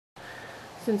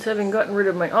Since having gotten rid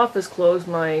of my office clothes,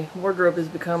 my wardrobe has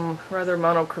become rather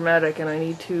monochromatic and I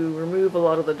need to remove a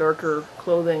lot of the darker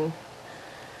clothing.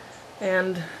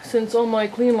 And since all my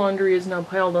clean laundry is now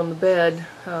piled on the bed,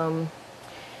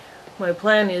 my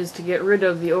plan is to get rid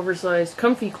of the oversized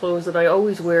comfy clothes that I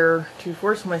always wear to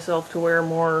force myself to wear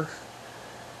more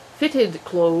fitted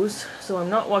clothes, so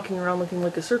I'm not walking around looking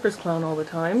like a circus clown all the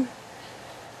time.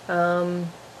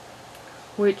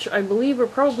 Which I believe are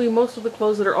probably most of the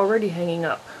clothes that are already hanging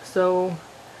up. So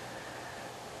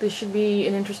this should be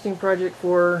an interesting project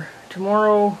for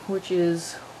tomorrow, which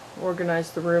is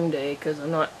organize the room day, because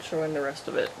I'm not showing the rest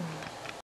of it.